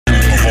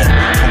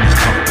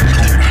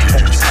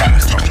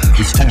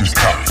Tony's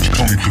top.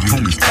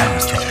 Tony's top.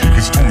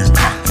 It's Tony's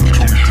top.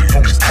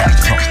 Tony's top.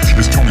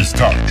 It's Tony's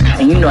top.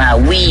 And you know how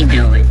we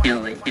do it.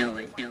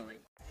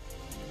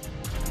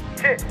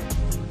 Shit.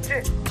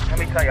 Let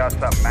me tell y'all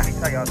something, man.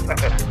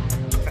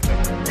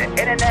 The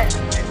internet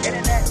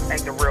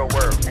ain't the real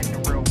world.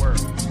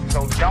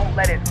 So don't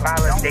let it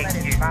validate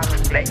you.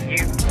 Let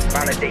you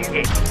validate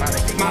it.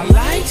 My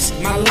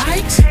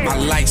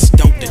likes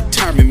don't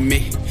determine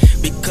me.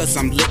 Because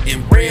I'm lit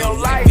in real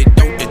life, it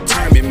don't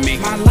determine me.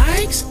 My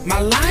likes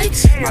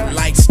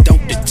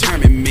don't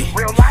determine me.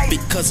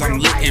 Because I'm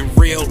lit in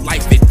real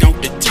life, it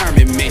don't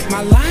determine me.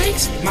 My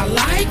likes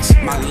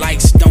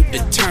don't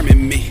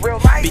determine me.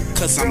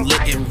 Because I'm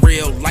lit in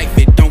real life,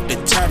 it don't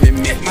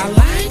determine me. My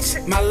likes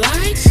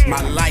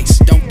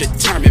don't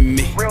determine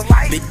me.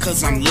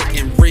 Because I'm lit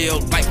in real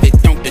life,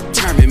 it don't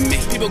determine me.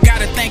 People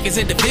gotta think as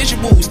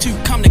individuals to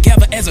come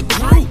together as a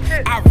group.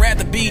 I'd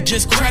rather be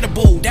just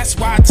credible, that's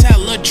why I tell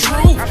the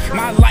truth.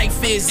 My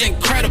life is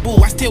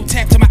incredible, I still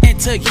tap to my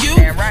you.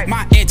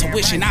 My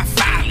intuition, I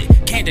file it,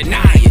 can't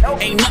deny it.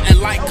 Ain't nothing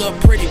like a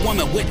pretty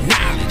woman with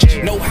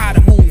knowledge. Know how to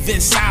move in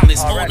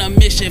silence, on a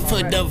mission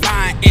for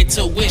divine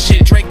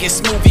intuition. Drinking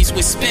smoothies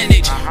with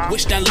spinach,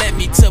 which done led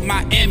me to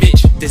my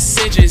image.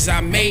 Decisions I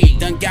made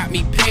done got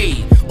me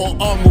paid, or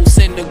almost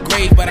in the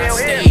grave, but I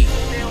stayed.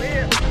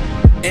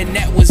 And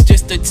that was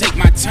just to take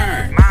my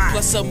turn.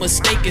 Plus a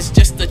mistake is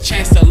just a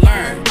chance to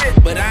learn.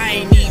 But I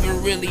ain't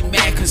even really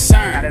mad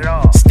concerned.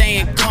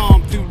 Staying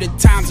calm through the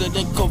times of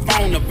the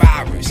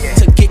coronavirus,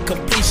 to get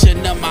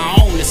completion of my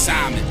own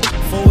assignment.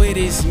 For it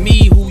is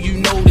me who you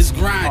know is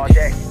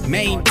grinding,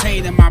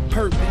 maintaining my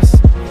purpose,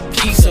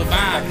 keep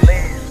surviving.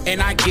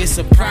 And I get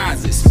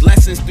surprises,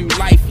 lessons through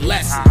life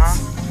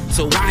lessons.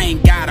 So I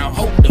ain't gotta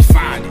hope to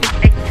find it.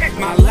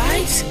 My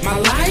likes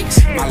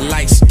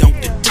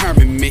don't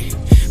determine me.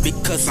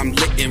 Because I'm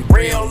lit in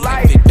real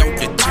life, it don't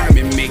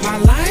determine me. My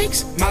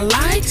likes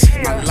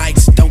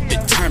don't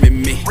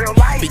determine me.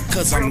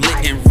 Because I'm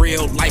lit in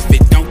real life,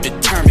 it don't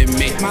determine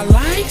me. My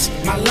likes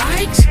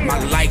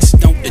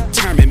don't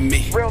determine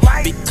me.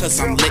 Because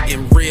I'm lit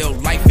in real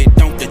life, it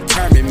don't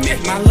determine me.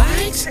 My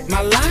likes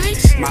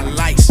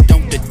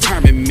don't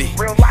determine me.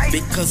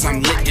 Because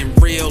I'm lit in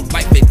real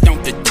life, it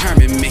don't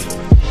determine me.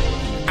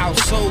 Our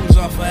souls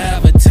are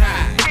forever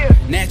tied.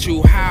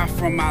 Natural high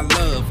from my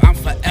love, I'm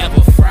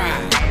forever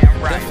fried.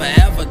 The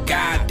forever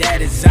God,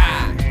 that is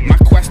I. My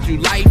quest through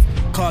life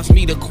caused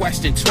me to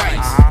question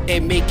twice.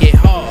 And make it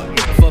hard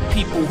for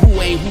people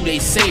who ain't who they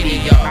say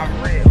they are.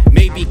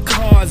 Maybe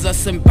cars are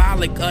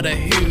symbolic of the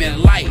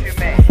human life.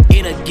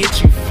 It'll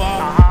get you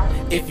far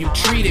if you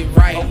treat it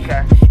right.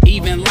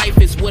 Even life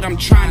is what I'm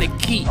trying to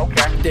keep.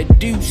 To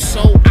do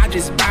so, I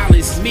just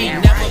balance me.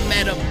 Never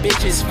met a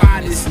bitch as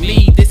fine as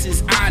me. This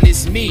is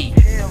honest me.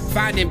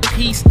 Finding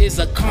peace is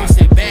a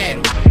constant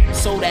battle.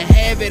 So to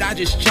have it, I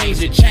just change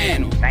the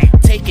channel.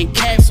 Taking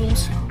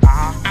capsules,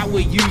 I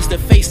would use to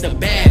face the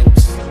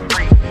battles.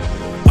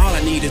 All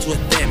I need is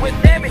within me.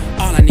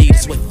 All I need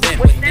is within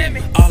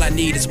me. All I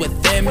need is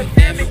within me.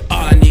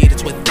 All I need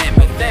is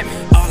within me.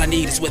 All I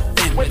need is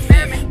within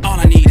me. All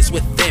I need is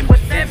within me.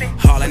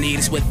 All I need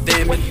is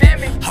within me.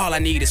 All I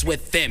need is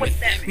within me.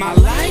 My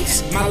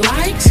likes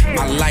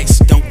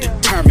don't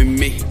determine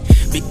me.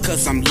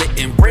 Because I'm lit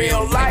in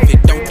real life,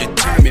 it don't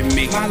determine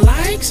me. My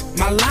likes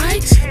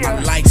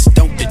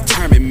don't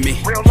determine me.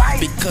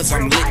 Because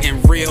I'm lit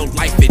in real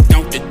life, it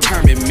don't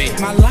determine me.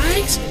 My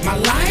likes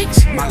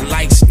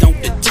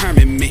don't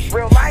determine me.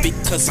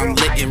 Because I'm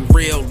lit in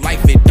real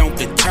life, it don't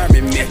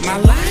determine me. My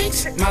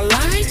likes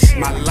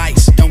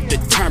don't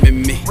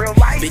determine me.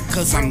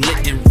 Because I'm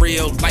lit in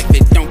real life,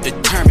 it don't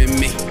determine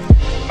me.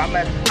 My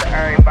message to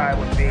everybody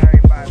would be,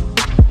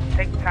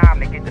 take time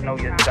to get to know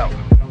yourself.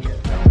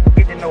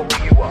 Get to know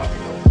who you are.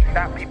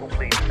 Stop people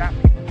pleasing.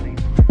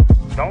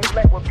 Don't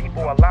let what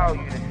people allow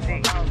you to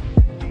see,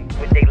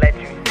 what they let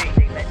you see,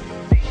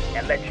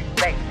 and let you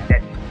think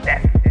that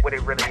that's what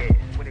it really is.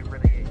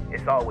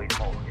 It's always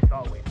more.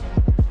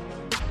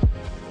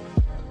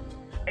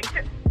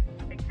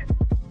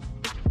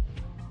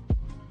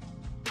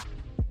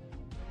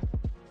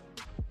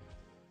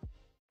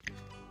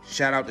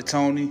 Shout out to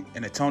Tony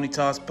and the Tony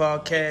Talks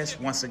podcast.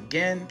 Once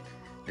again,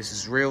 this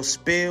is Real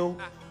Spill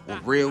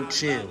with Real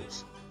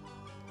Chillz.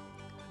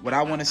 What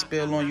I want to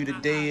spill on you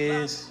today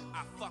is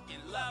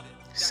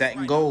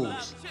setting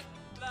goals.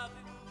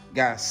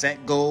 Gotta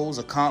set goals,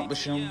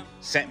 accomplish them,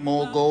 set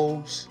more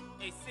goals,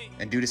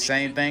 and do the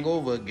same thing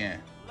over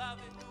again.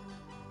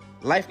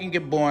 Life can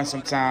get boring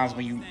sometimes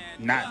when you're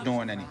not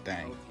doing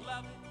anything.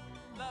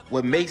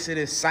 What makes it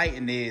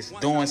exciting is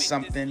doing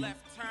something,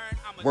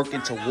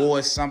 working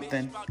towards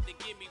something.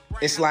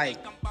 It's like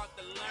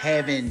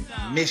having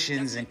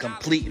missions and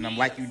completing them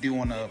like you do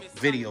on a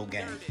video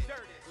game.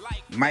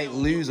 You might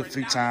lose a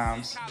few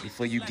times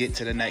before you get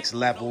to the next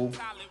level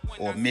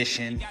or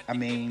mission.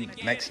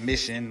 Next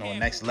mission or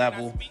next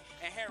level.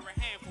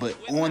 But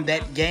on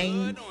that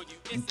game,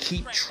 you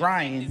keep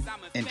trying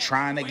and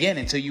trying again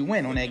until you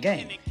win on that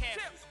game.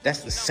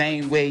 That's the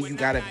same way you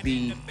gotta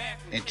be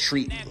and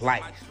treat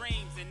life.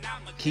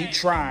 Keep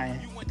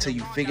trying until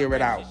you figure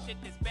it out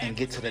and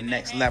get to the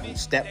next level,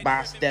 step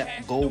by step,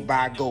 goal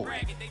by goal.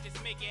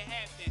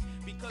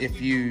 If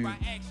you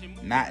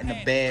not in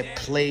a bad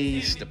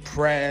place,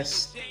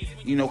 depressed,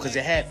 because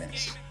it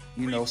happens.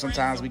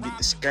 Sometimes we get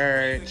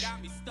discouraged.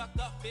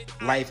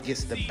 Life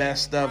gets the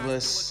best of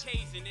us.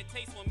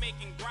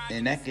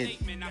 And that could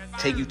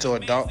take you to a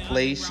dark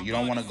place. You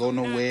don't want to go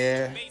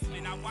nowhere.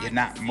 You're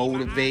not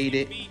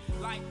motivated.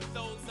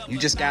 You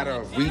just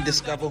gotta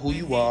rediscover who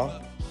you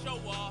are.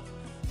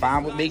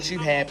 Find what makes you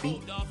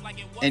happy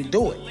and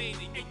do it.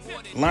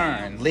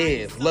 Learn,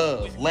 live,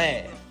 love,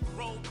 laugh.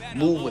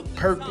 Move with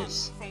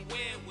purpose.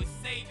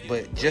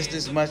 But just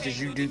as much as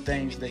you do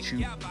things that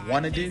you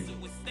want to do,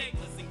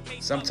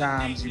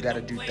 sometimes you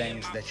gotta do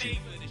things that you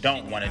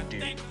don't want to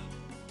do.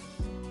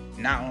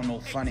 Not on no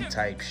funny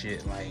type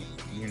shit,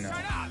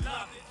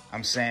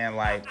 I'm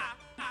saying,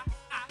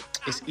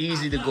 it's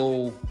easy to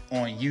go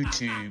on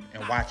YouTube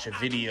and watch a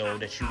video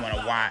that you want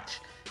to watch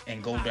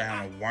and go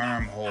down a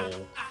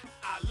wormhole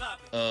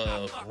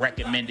of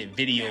recommended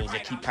videos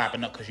that keep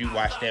popping up because you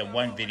watched that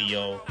one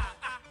video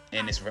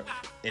and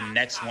the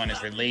next one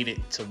is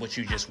related to what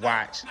you just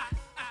watched,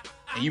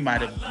 and you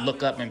might have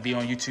look up and be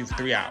on YouTube for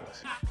 3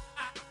 hours.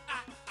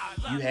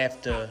 You have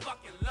to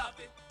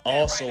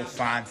also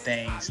find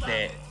things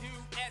that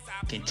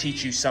can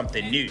teach you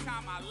something new.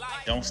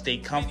 Don't stay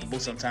comfortable.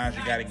 Sometimes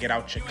you got to get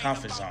out your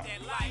comfort zone.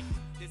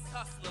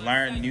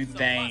 Learn new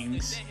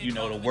things.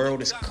 The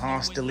world is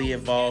constantly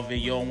evolving.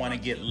 You don't want to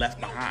get left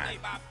behind.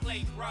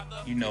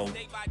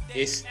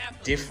 It's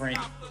different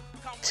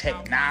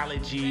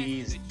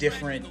technologies,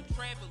 different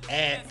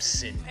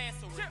apps, and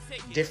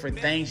different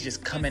things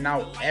just coming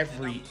out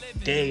every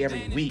day,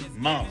 every week,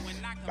 month,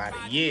 by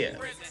the year.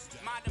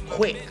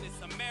 Quick.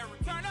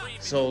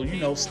 So,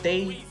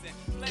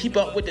 keep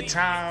up with the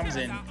times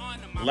and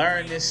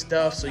learn this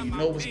stuff so you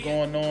know what's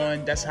going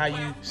on. That's how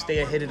you stay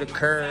ahead of the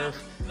curve,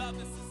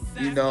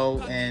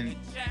 and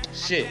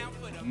shit,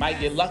 you might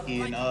get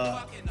lucky. And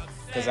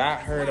because I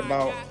heard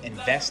about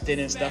investing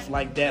and stuff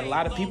like that. A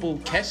lot of people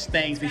catch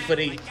things before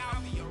they,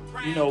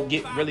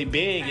 get really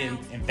big and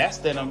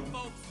invest in them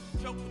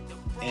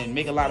and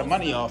make a lot of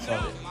money off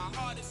of it.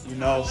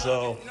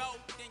 So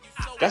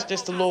that's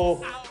just a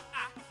little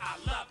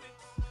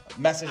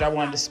message I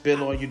wanted to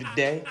spill on you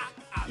today.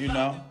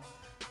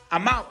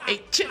 I'm out.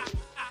 Hey, Chip.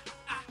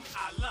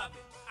 I love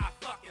it. I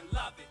fucking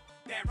love it.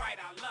 That right,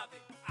 I love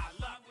it. I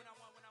love it.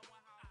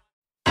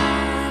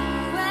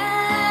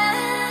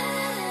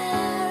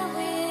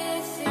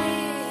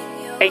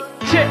 Hey,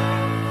 Chip.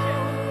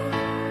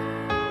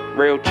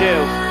 Real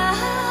Chillz.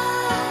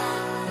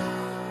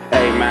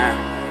 Hey, man.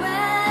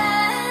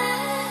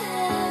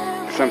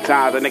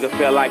 Sometimes a nigga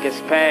feel like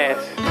it's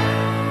past.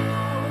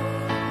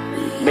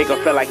 Make him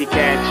feel like he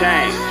can't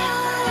change.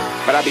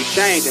 But I be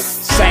changing.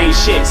 Same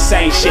shit.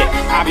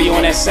 I be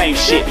on that same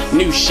shit.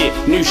 New shit.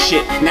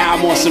 Now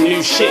I'm on some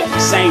new shit.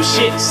 Same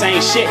shit.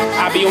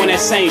 I be on that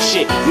same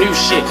shit. New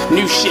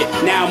shit.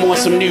 Now I'm on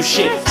some new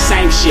shit.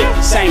 Same shit.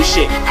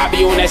 I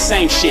be on that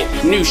same shit.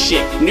 New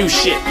shit.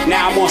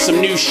 Now I'm on some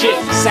new shit.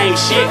 Same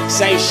shit.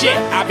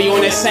 I be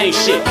on that same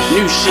shit.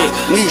 New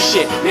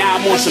shit. Now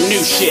I'm on some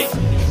new shit.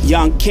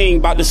 Young King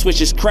about to switch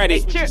his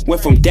credit.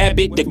 Went from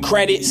debit to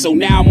credit, so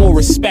now I'm more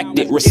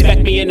respected.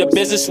 Respect me in the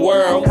business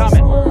world.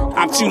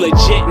 I'm too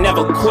legit,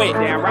 never quit.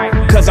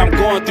 Cause I'm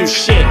going through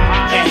shit,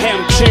 and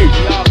him too.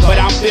 But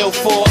I'm built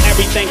for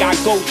everything I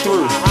go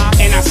through.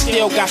 And I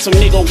still got some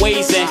nigga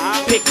ways in.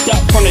 Picked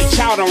up from the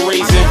child I'm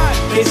raising.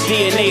 His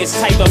DNA is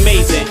type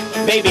amazing.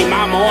 Baby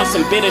mama on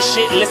some bitter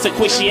shit. Listen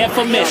quick, she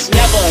infamous.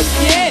 Never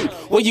again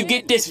will you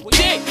get this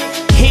dick.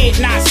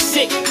 Head not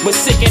sick, but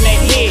sick in the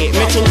head.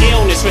 Mental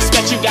illness,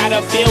 respect you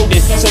gotta build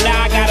it. So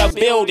now I gotta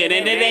build it,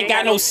 and it ain't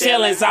got no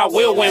ceilings. I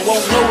will win,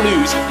 won't no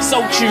lose.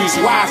 So choose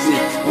wisely.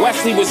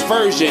 Wesley was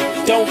virgin,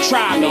 don't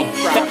try me.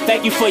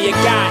 Thank you for your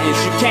guidance,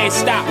 you can't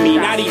stop me,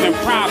 not even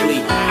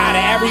probably. Out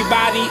of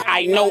everybody,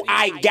 I know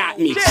I got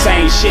me.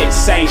 Same shit.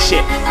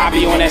 I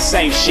be on that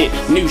same shit.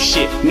 New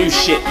shit.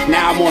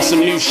 Now I'm on some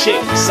new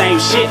shit. Same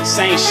shit.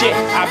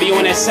 I be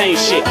on that same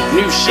shit.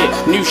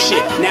 New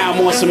shit. Now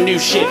I'm on some new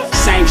shit.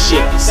 Same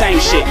shit.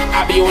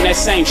 I be on that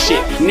same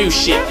shit. New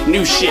shit.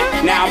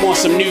 Now I'm on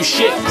some new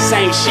shit.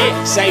 Same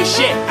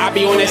shit. I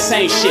be on that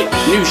same shit.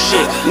 New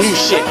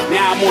shit.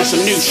 Now I'm on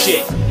some new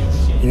shit.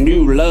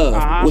 New love,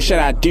 what should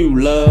I do,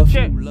 love?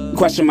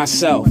 Question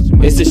myself,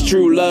 is this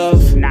true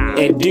love?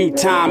 In due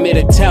time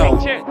it'll tell.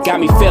 Got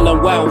me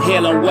feeling well,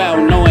 healing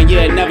well, knowing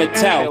you'll never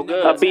tell.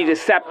 Or be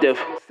deceptive.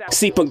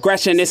 See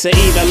progression, it's an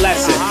even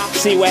lesson.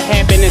 See what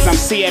happened is I'm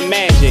seeing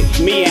magic.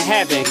 Me in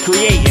heaven,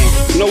 creating,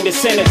 no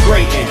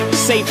disintegrating.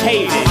 Safe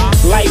haven,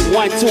 light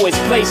 1 to its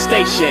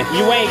PlayStation.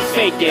 You ain't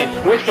faking,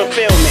 wish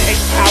fulfillment.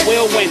 I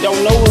will win,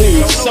 don't no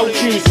lose, so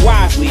choose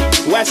wisely.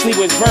 Wesley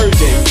was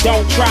virgin,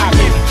 don't try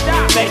me.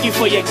 Thank you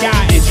for your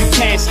guidance, you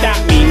can't stop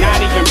me, not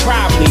even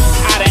probably.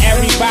 Out of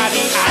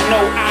everybody, I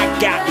know I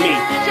got me.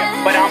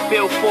 But I'm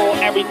built for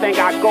everything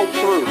I go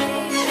through.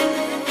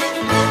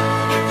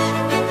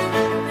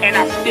 and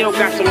I still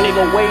got some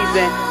nigga ways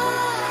in.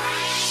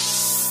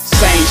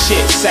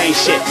 Same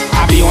shit,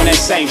 I be on that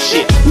same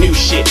shit. New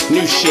shit,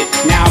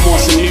 now I'm on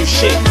some new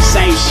shit.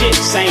 Same shit,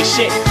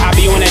 I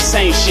be on that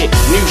same shit.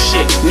 New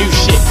shit,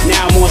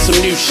 now I'm on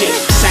some new shit.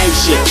 Same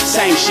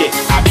shit,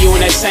 I be on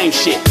that same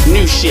shit.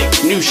 New shit,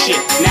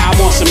 now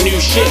I'm on some new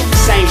shit.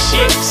 Same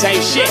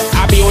shit,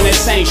 I be on that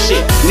same shit.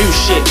 New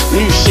shit,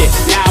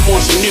 now I'm on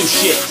some new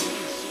shit.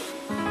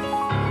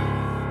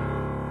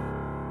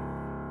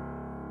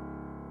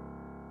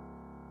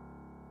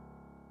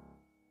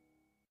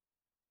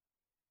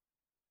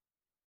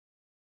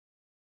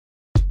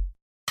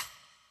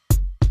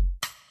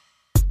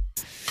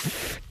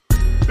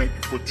 Thank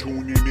you for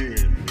tuning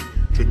in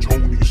to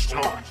Tony's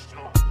Talk,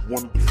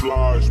 one of the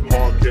flyest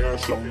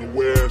podcasts on the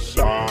west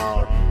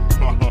side.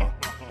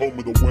 Home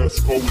of the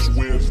West Coast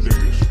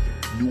Wednesdays.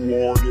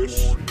 New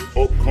artists,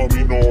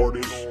 upcoming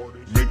artists.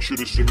 Make sure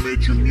to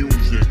submit your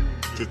music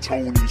to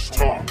Tony's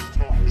Talk,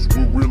 because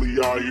we're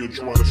really out here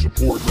trying to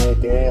support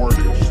local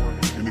artists.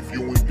 And if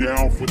you ain't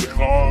down for the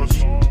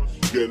cause,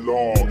 get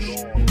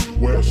lost.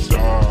 West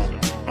side.